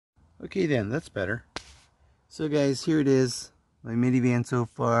Okay then, that's better. So guys, here it is, my minivan so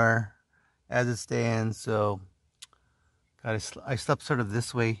far as it stands. So I slept sort of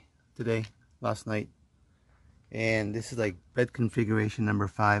this way today, last night. And this is like bed configuration number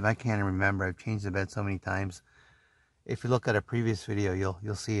 5. I can't remember. I've changed the bed so many times. If you look at a previous video,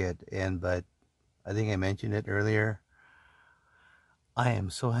 you'll see it. But I think I mentioned it earlier. I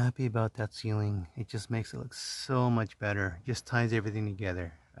am so happy about that ceiling. It just makes it look so much better. Just ties everything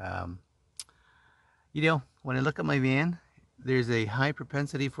together. You know, when I look at my van, there's a high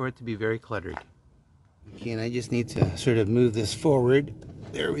propensity for it to be very cluttered. Okay, and I just need to sort of move this forward.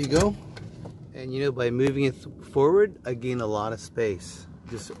 There we go. And you know, by moving it forward, I gain a lot of space.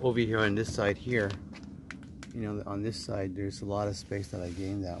 Just over here on this side here, you know, on this side, there's a lot of space that I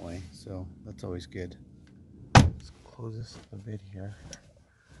gain that way. So that's always good. Let's close this a bit here.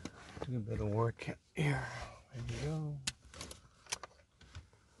 Do a bit of work here. There we go.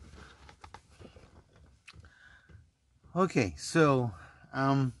 Okay, so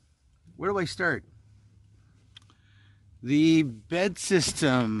where do I start? The bed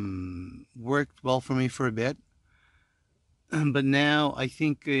system worked well for me for a bit, but now I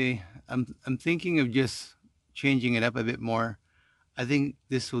think I'm thinking of just changing it up a bit more. I think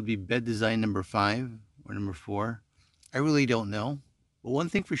this will be bed design number 5 or number 4. I really don't know. But one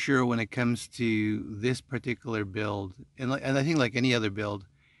thing for sure, when it comes to this particular build, and I think like any other build,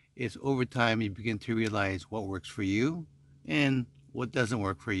 is over time you begin to realize what works for you and what doesn't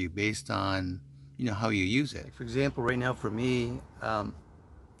work for you based on, you know, how you use it. For example, right now for me,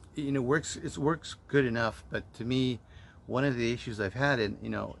 you know, it works good enough, but to me, one of the issues I've had, you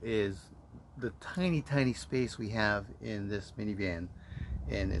know, is the tiny space we have in this minivan.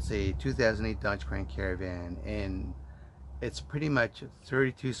 And it's a 2008 Dodge Grand Caravan, and it's pretty much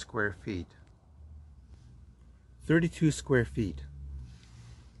 32 square feet. 32 square feet.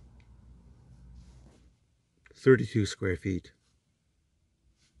 32 square feet.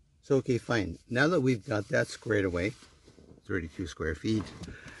 So okay, fine. Now that we've got that squared away, 32 square feet,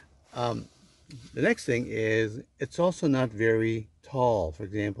 the next thing is it's also not very tall. For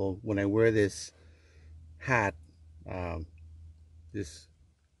example, when I wear this hat, I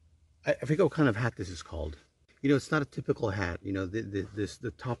forget what kind of hat this is called. You know, it's not a typical hat. You know,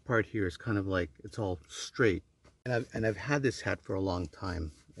 the top part here is kind of like, it's all straight. And I've had this hat for a long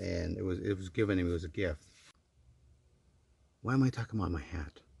time, and it was given to me as a gift. Why am I talking about my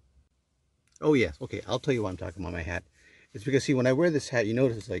hat? Oh yes, okay, I'll tell you why I'm talking about my hat. It's because, see, when I wear this hat, you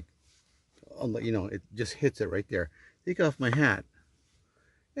notice it's like, you know, it just hits it right there. Take off my hat,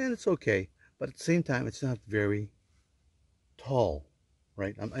 and it's okay, but at the same time, it's not very tall,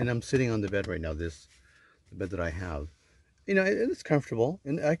 right? And I'm sitting on the bed right now, the bed that I have. You know, and it's comfortable,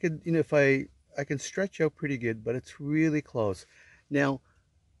 and I could, you know, if I can stretch out pretty good, but it's really close. Now,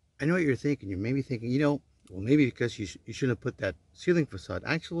 I know what you're thinking. You may be thinking, you know, well, maybe because you shouldn't have put that ceiling facade.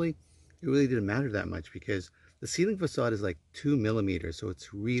 Actually, it really didn't matter that much because the ceiling facade is like 2 millimeters, so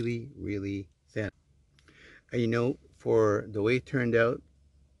it's really thin. And you know, for the way it turned out,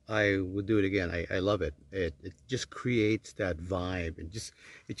 I would do it again. I love it. It just creates that vibe, and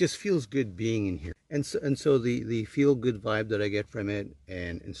it just feels good being in here. And so the feel good vibe that I get from it,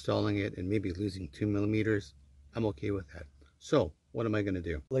 and installing it and maybe losing 2 millimeters, I'm okay with that. So what am I going to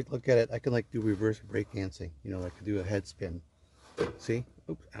do? Like, look at it. I can like do reverse break dancing. You know, I could do a head spin. See?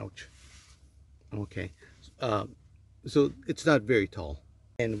 Oops, ouch. Okay. So it's not very tall,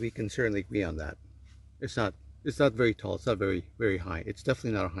 and we can certainly agree on that. It's not very tall. It's not very high. It's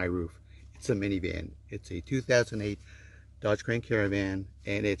definitely not a high roof. It's a minivan. It's a 2008 Dodge Grand Caravan,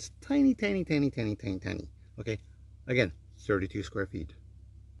 and it's tiny. Okay, again, 32 square feet.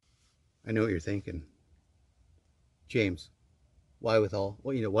 I know what you're thinking, James. Why you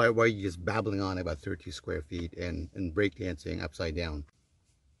know, why are you just babbling on about 32 square feet and breakdancing upside down?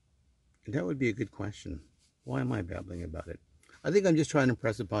 And that would be a good question. Why am I babbling about it? I think I'm just trying to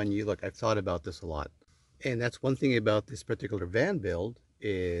impress upon you. Look, I've thought about this a lot. And that's one thing about this particular van build,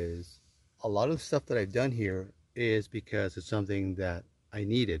 is a lot of the stuff that I've done here is because it's something that I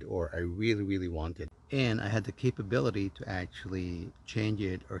needed or I really wanted. And I had the capability to actually change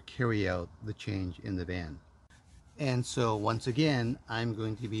it or carry out the change in the van. And so once again, I'm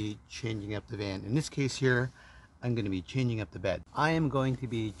going to be changing up the van. In this case here, I'm going to be changing up the bed. I am going to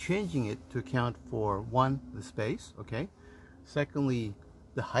be changing it to account for, one, the space, okay? Secondly,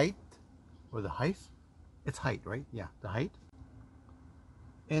 the height, or the height. It's height, right? Yeah, the height.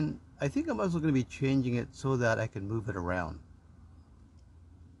 And I think I'm also going to be changing it so that I can move it around.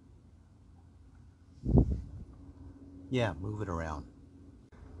 Yeah, move it around.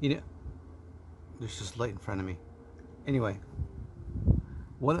 You know, there's just light in front of me. Anyway,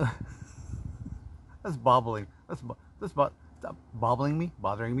 What? That's bobbling. Stop bobbling me,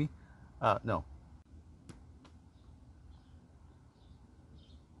 bothering me. No.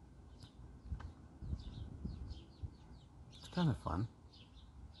 It's kind of fun.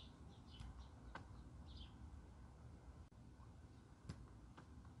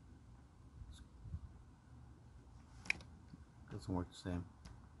 Doesn't work the same.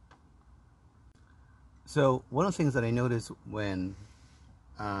 So one of the things that I noticed when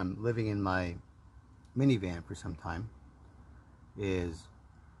I'm living in my minivan for some time is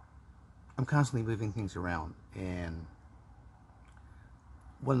I'm constantly moving things around, and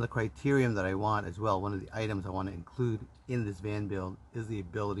one of the criterion that I want as well, one of the items I want to include in this van build is the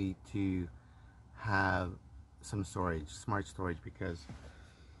ability to have some storage, smart storage, because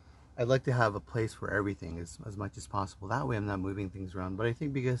I'd like to have a place for everything as much as possible. That way I'm not moving things around. But I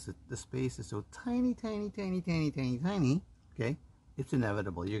think because the space is so tiny, okay, it's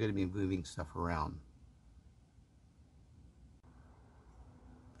inevitable. You're going to be moving stuff around.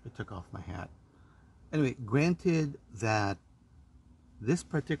 I took off my hat. Anyway, granted that this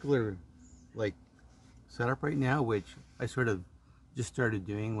particular setup right now, which I sort of just started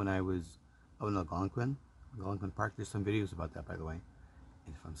doing when I was out in Algonquin Park. There's some videos about that, by the way.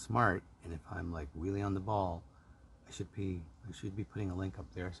 And if I'm smart and if I'm like really on the ball, I should be putting a link up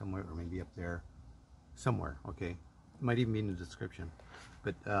there somewhere, or maybe up there somewhere. Okay, it might even be in the description.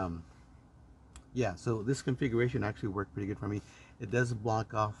 But yeah, so this configuration actually worked pretty good for me. It does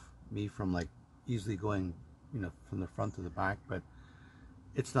block off me from like easily going, you know, from the front to the back, but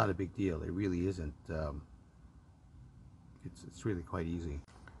it's not a big deal. It really isn't. It's really quite easy.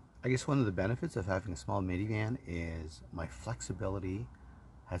 I guess one of the benefits of having a small minivan is my flexibility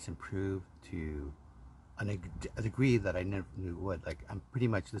has improved to a degree that I never knew would. Like, I'm pretty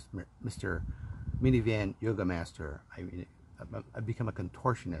much this Mr. Minivan yoga master. I mean, I've become a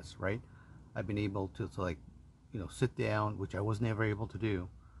contortionist, right? I've been able to like, you know, sit down, which I was never able to do,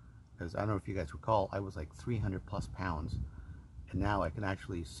 because I don't know if you guys recall, I was like 300 plus pounds, and now I can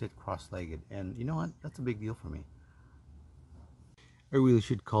actually sit cross-legged, and you know what? That's a big deal for me. I really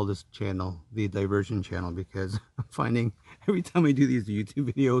should call this channel the diversion channel, because I'm finding every time I do these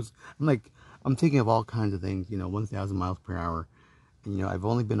YouTube videos, I'm thinking of all kinds of things, you know, 1,000 miles per hour. And, you know, I've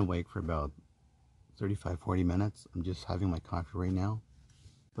only been awake for about 35-40 minutes. I'm just having my coffee right now.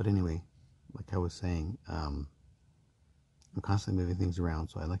 But anyway, like I was saying, I'm constantly moving things around,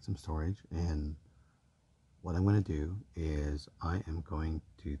 so I like some storage. And what I'm going to do is I am going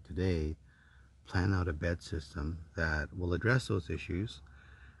to today plan out a bed system that will address those issues.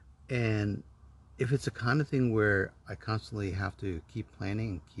 And if it's the kind of thing where I constantly have to keep planning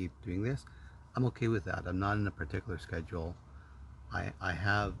and keep doing this, I'm okay with that. I'm not in a particular schedule. I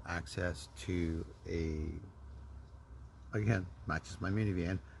have access to again, matches my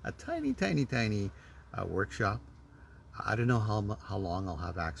minivan, a tiny workshop. I don't know how long I'll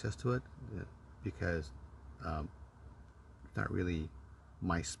have access to it, because it's not really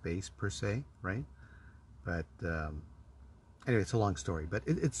my space per se, right? But anyway, it's a long story, but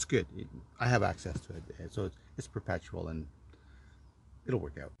it's good. I have access to it, so it's perpetual, and it'll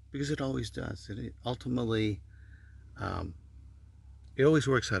work out, because it always does. It ultimately, it always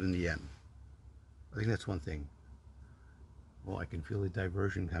works out in the end. I think that's one thing. Well, I can feel the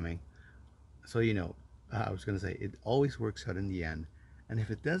diversion coming. So, you know, I was going to say, it always works out in the end. And if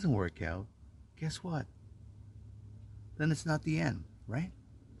it doesn't work out, guess what? Then it's not the end, right?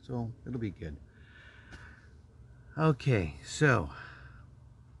 So it'll be good. Okay, so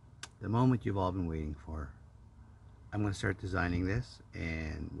the moment you've all been waiting for. I'm going to start designing this,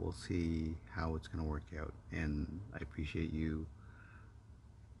 and we'll see how it's going to work out. And I appreciate you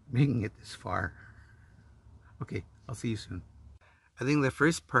making it this far. Okay, I'll see you soon. I think the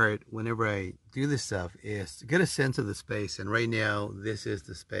first part, whenever I do this stuff, is to get a sense of the space. And right now, this is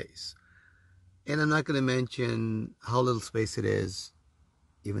the space. And I'm not going to mention how little space it is,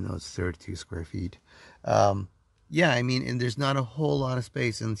 even though it's 32 square feet. Yeah, I mean, and there's not a whole lot of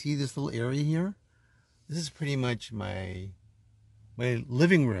space. And see this little area here? This is pretty much my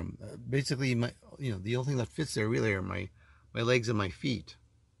living room. Basically, the only thing that fits there really are my legs and my feet.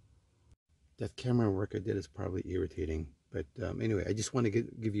 That camera work I did is probably irritating, but anyway, I just want to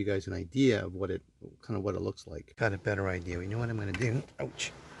give you guys an idea of what it looks like. Got a better idea. You know what I'm going to do?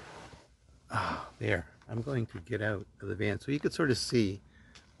 Ouch! There. I'm going to get out of the van so you could sort of see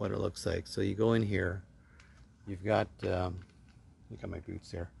what it looks like. So you go in here. You've got look at my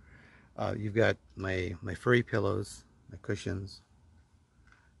boots there. You've got my furry pillows, my cushions,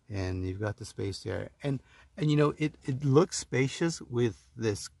 and you've got the space there. And you know, it looks spacious with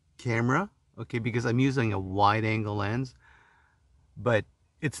this camera, okay, because I'm using a wide angle lens, but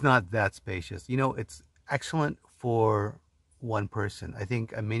it's not that spacious. You know, it's excellent for one person. I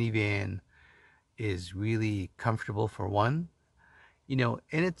think a minivan is really comfortable for one, you know,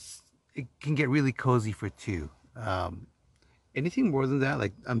 and it can get really cozy for two. Anything more than that,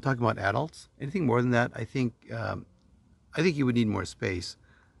 like I'm talking about adults, anything more than that, I think you would need more space.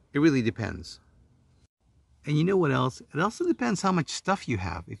 It really depends. And you know what else? It also depends how much stuff you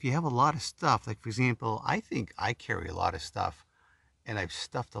have. If you have a lot of stuff, like for example, I think I carry a lot of stuff and I've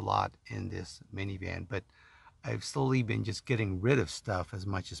stuffed a lot in this minivan, but I've slowly been just getting rid of stuff as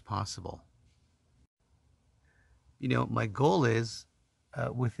much as possible. You know, my goal is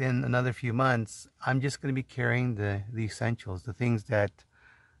within another few months, I'm just going to be carrying the essentials, the things that,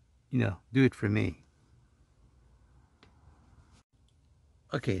 you know, do it for me.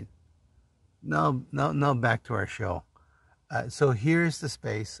 Okay, now back to our show. So here's the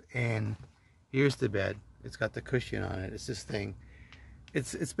space, and here's the bed. It's got the cushion on it. It's this thing.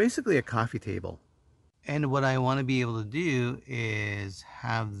 It's basically a coffee table. And what I want to be able to do is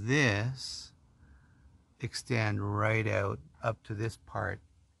have this extend right out up to this part,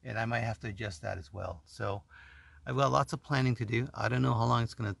 and I might have to adjust that as well. So I've got lots of planning to do. I don't know how long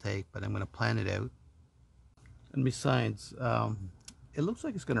it's going to take, but I'm going to plan it out. And besides, it looks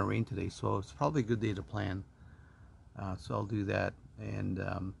like it's going to rain today, so it's probably a good day to plan. So I'll do that, and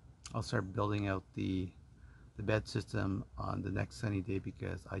I'll start building out the bed system on the next sunny day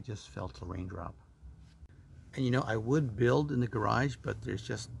because I just felt a raindrop. And you know, I would build in the garage, but there's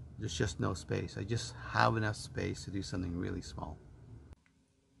just no space. I just have enough space to do something really small.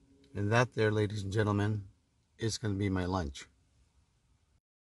 And that there, ladies and gentlemen, is going to be my lunch.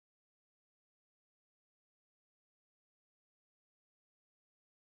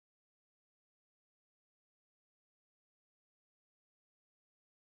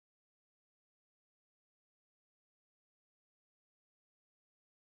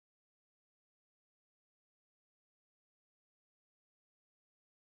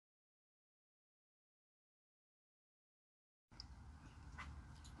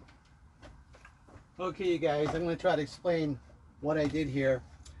 Okay, you guys, I'm going to try to explain what I did here.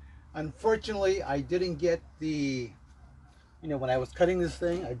 Unfortunately, I didn't get the, you know, when I was cutting this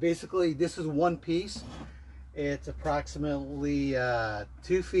thing, this is one piece. It's approximately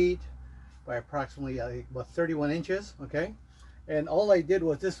 2 feet by approximately about 31 inches, okay? And all I did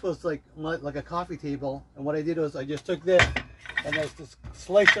was, this was like a coffee table, and what I did was I just took this and I just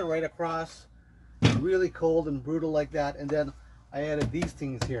sliced it right across, really cold and brutal like that, and then I added these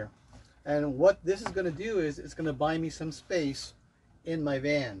things here. And what this is going to do is it's going to buy me some space in my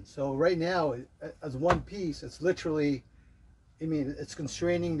van. So right now, as one piece, it's literally, I mean, it's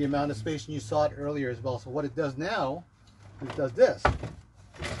constraining the amount of space, and you saw it earlier as well. So what it does now, it does this.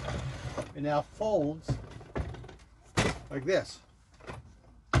 It now folds like this.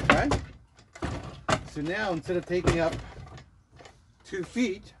 Okay? So now, instead of taking up 2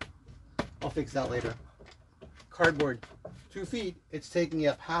 feet, I'll fix that later, cardboard, 2 feet, it's taking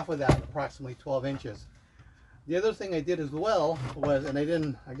up half of that, approximately 12 inches. The other thing I did as well was, and I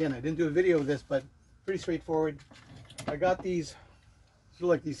didn't do a video of this, but pretty straightforward. I got these, sort of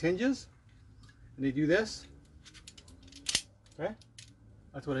like these hinges, and they do this. Okay,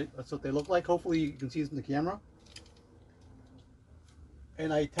 that's what they look like. Hopefully you can see this in the camera.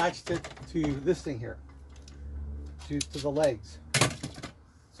 And I attached it to this thing here, to the legs.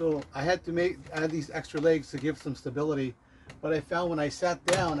 So I had to add these extra legs to give some stability. But I found when I sat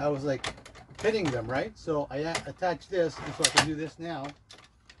down, I was like hitting them, right? So I attached this, and so I can do this now.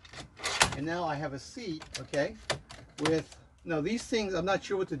 And now I have a seat, okay, with, now these things, I'm not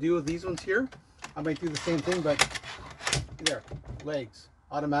sure what to do with these ones here. I might do the same thing, but there, legs,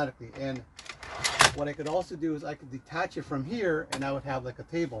 automatically. And what I could also do is I could detach it from here, and I would have like a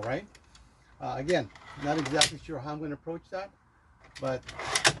table, right? Again, not exactly sure how I'm going to approach that, but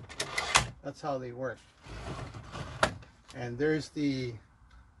that's how they work. And there's the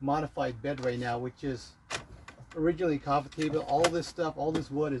modified bed right now, which is originally a coffee table. All this stuff, all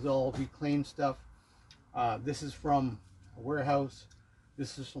this wood is all reclaimed stuff. This is from a warehouse.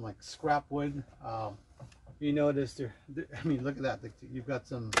 This is from like scrap wood. You notice I mean, look at that. You've got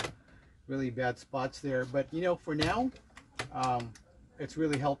some really bad spots there. But you know, for now, it's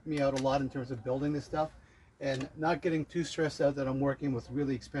really helped me out a lot in terms of building this stuff and not getting too stressed out that I'm working with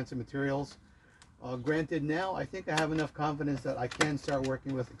really expensive materials. Granted, now I think I have enough confidence that I can start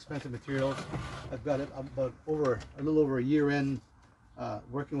working with expensive materials. I've got about a little over a year in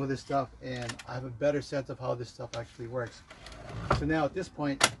working with this stuff, and I have a better sense of how this stuff actually works. So now at this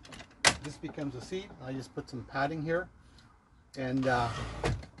point, this becomes a seat. I just put some padding here, and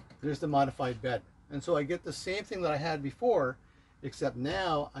there's the modified bed. And so I get the same thing that I had before, except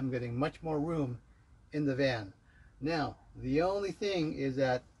now I'm getting much more room in the van. Now, the only thing is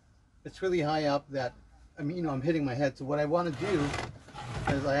that it's really high up that, I mean, you know, I'm hitting my head. So what I want to do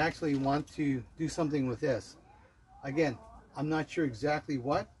is I actually want to do something with this. Again, I'm not sure exactly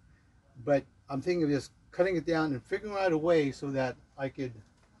what, but I'm thinking of just cutting it down and figuring out a way so that I could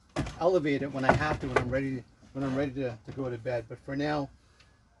elevate it when I have to, when I'm ready to go to bed. But for now,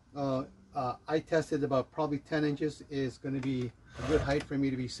 I tested about probably 10 inches is going to be a good height for me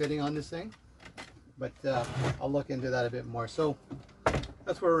to be sitting on this thing. But I'll look into that a bit more. So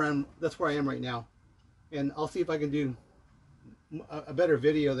that's where I am right now, and I'll see if I can do a better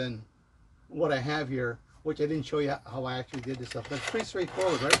video than what I have here, which I didn't show you how I actually did this stuff. But it's pretty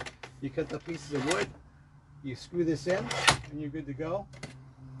straightforward, right? You cut the pieces of wood, you screw this in, and you're good to go.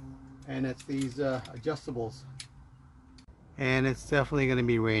 And it's these adjustables. And it's definitely going to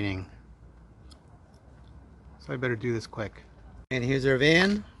be raining, so I better do this quick. And here's our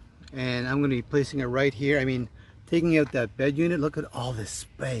van, and I'm going to be placing it right here. I mean, taking out that bed unit, look at all this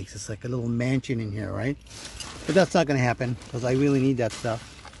space. It's like a little mansion in here, right? But that's not going to happen because I really need that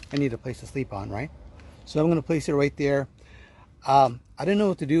stuff. I need a place to sleep on, right? So I'm going to place it right there. I don't know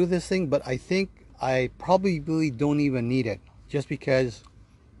what to do with this thing, but I think I probably really don't even need it, just because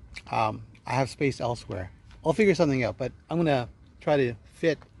I have space elsewhere. I'll figure something out, but I'm gonna try to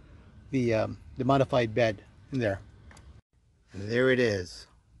fit the modified bed in there. And there it is.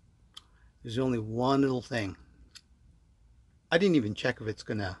 There's only one little thing. I didn't even check if it's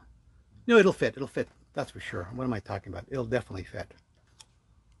gonna. No, it'll fit. It'll fit. That's for sure. What am I talking about? It'll definitely fit.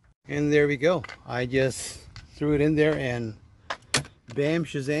 And there we go. I just threw it in there, and bam,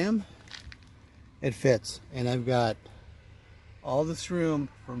 shazam, it fits. And I've got all this room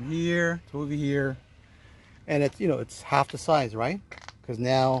from here to over here. And it's, you know, it's half the size, right?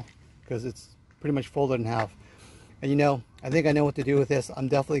 Because it's pretty much folded in half. And you know, I think I know what to do with this. I'm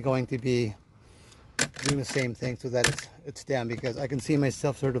definitely going to be doing the same thing so that it's down, because I can see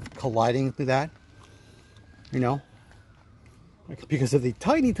myself sort of colliding through that, you know, because of the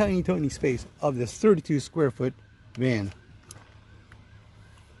tiny, tiny, tiny space of this 32 square foot van.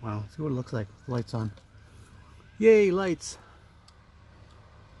 Wow, see what it looks like with the lights on. Yay, lights.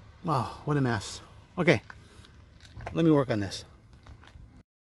 Wow, what a mess. Okay. Let me work on this.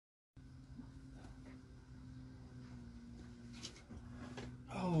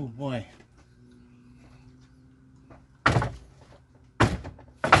 Oh boy.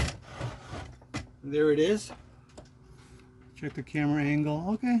 There it is. Check the camera angle.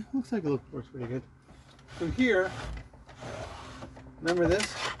 Okay, looks like it works pretty good. So here, remember this?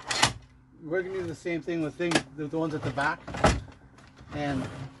 We're gonna do the same thing with the ones at the back. And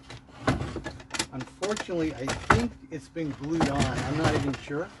unfortunately, I think it's been glued on. I'm not even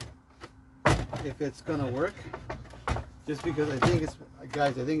sure if it's gonna work, just because I think it's,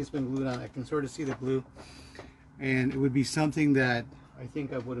 guys, I think it's been glued on. I can sort of see the glue, and it would be something that I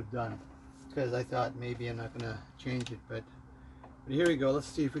think I would have done, because I thought maybe I'm not gonna change it, but here we go. Let's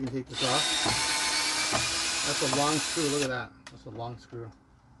see if we can take this off. That's a long screw. Look at that. That's a long screw.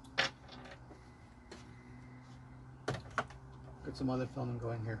 Get some other filming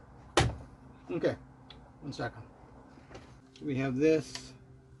going here. Okay, 1 second. We have this,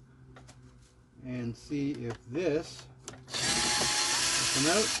 and see if this will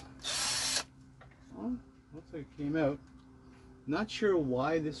come out. Oh, looks like it came out. Not sure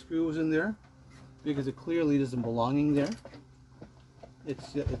why this screw was in there, because it clearly doesn't belong in there.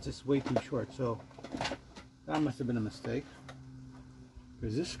 It's just way too short, so that must have been a mistake.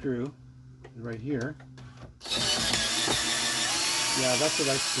 Because this screw is right here. Yeah, that's the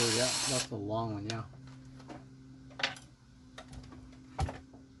right screw. Yeah, that's the long one. Yeah.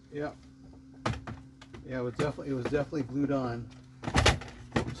 Yeah. Yeah, it was definitely glued on.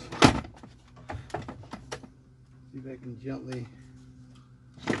 Oops. See if I can gently.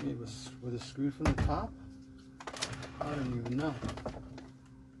 Maybe it was it screwed from the top? I don't even know.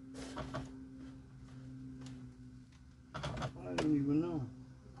 I don't even know.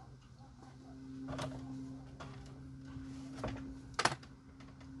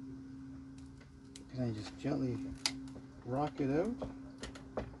 Can I just gently rock it out?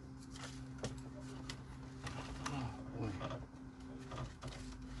 Oh boy.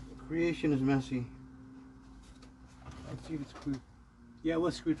 Creation is messy. Let's see if it's screwed. Yeah, it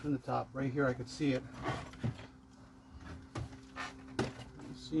was screwed from the top. Right here I could see it.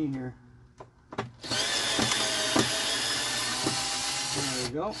 Let's see here. There we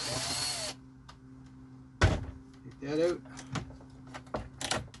go. Take that out.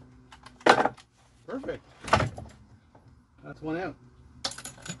 Perfect. That's one out.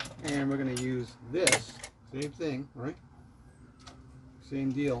 And we're going to use this, same thing, right?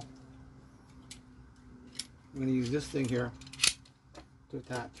 same deal. I'm going to use this thing here to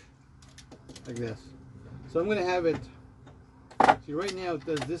attach like this. So I'm going to have it, see right now it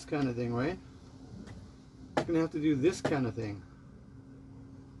does this kind of thing, right? It's going to have to do this kind of thing.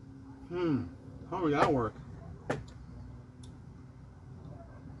 How would that work?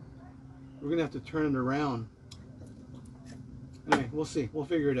 We're going to have to turn it around. Anyway, we'll see. We'll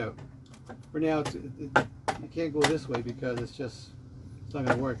figure it out. For now, you can't go this way because it's not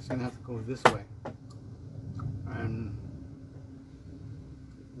going to work. It's going to have to go this way. And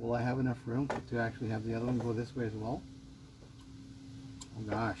will I have enough room to actually have the other one go this way as well? Oh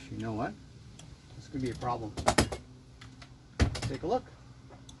gosh, you know what? This could be a problem. Let's take a look.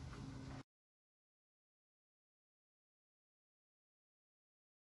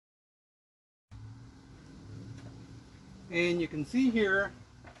 And you can see here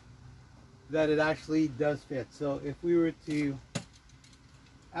that it actually does fit. So if we were to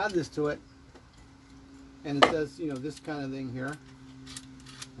add this to it, and it does, you know, this kind of thing here,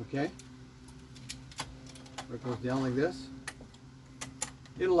 okay, where it goes down like this,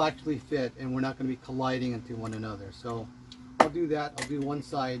 it'll actually fit, and we're not going to be colliding into one another. So I'll do that. I'll do one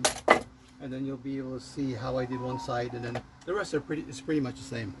side, and then you'll be able to see how I did one side, and then the rest are pretty much the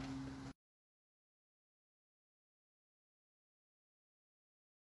same.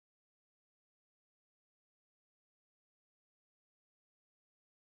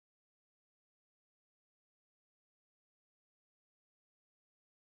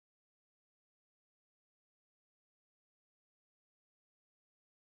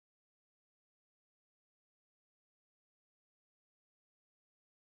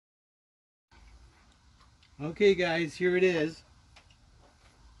 Okay guys, here it is.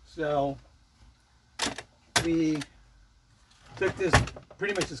 So we took this,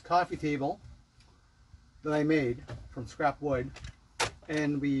 pretty much this coffee table that I made from scrap wood,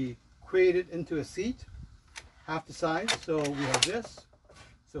 and we created it into a seat, half the size. So we have this.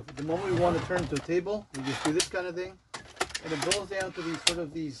 So for the moment we want to turn it to a table, we just do this kind of thing, and it boils down to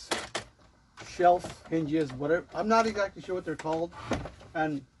these shelf hinges, whatever. I'm not exactly sure what they're called,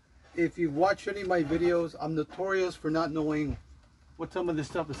 and if you've watched any of my videos, I'm notorious for not knowing what some of this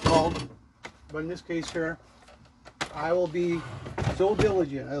stuff is called. But in this case here, I will be so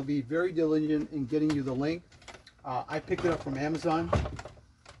diligent. I'll be very diligent in getting you the link. I picked it up from Amazon.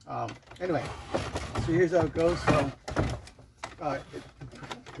 Anyway, so here's how it goes. So,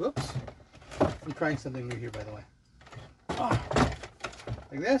 whoops. I'm trying something new here, by the way.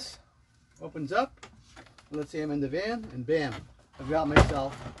 Like this. Opens up. Let's say I'm in the van, and bam, I've got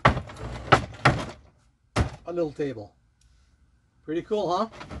myself a little table. Pretty cool, huh?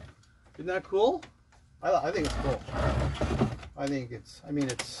 Isn't that cool? I think it's cool. I think it's, I mean,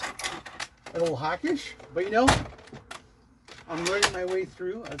 it's a little hawkish, but you know, I'm learning my way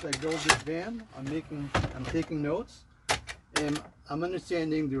through as I build this van. I'm taking notes, and I'm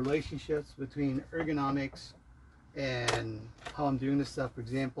understanding the relationships between ergonomics and how I'm doing this stuff. For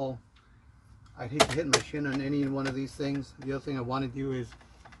example, I'd hate to hit my shin on any one of these things. The other thing I want to do is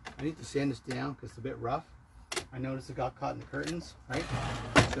I need to sand this down because it's a bit rough. I noticed it got caught in the curtains, right?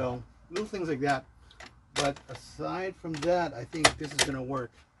 So little things like that. But aside from that, I think this is going to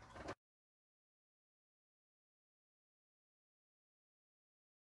work.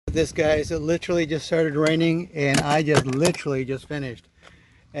 This, guys, it literally just started raining, and I just literally just finished,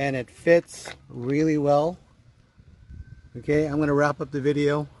 and it fits really well. Okay, I'm going to wrap up the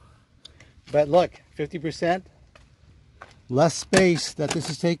video, but look, 50% less space that this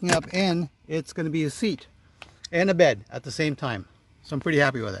is taking up, and it's going to be a seat and a bed at the same time. So I'm pretty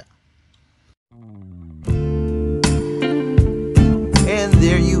happy with it. And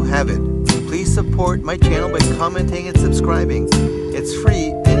there you have it. Please support my channel by commenting and subscribing. It's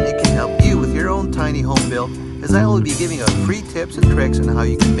free, and it can help you with your own tiny home build, as I will be giving out free tips and tricks on how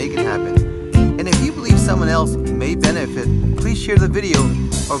you can make it happen. And if you believe someone else may benefit, please share the video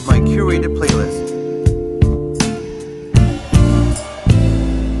of my curated playlist.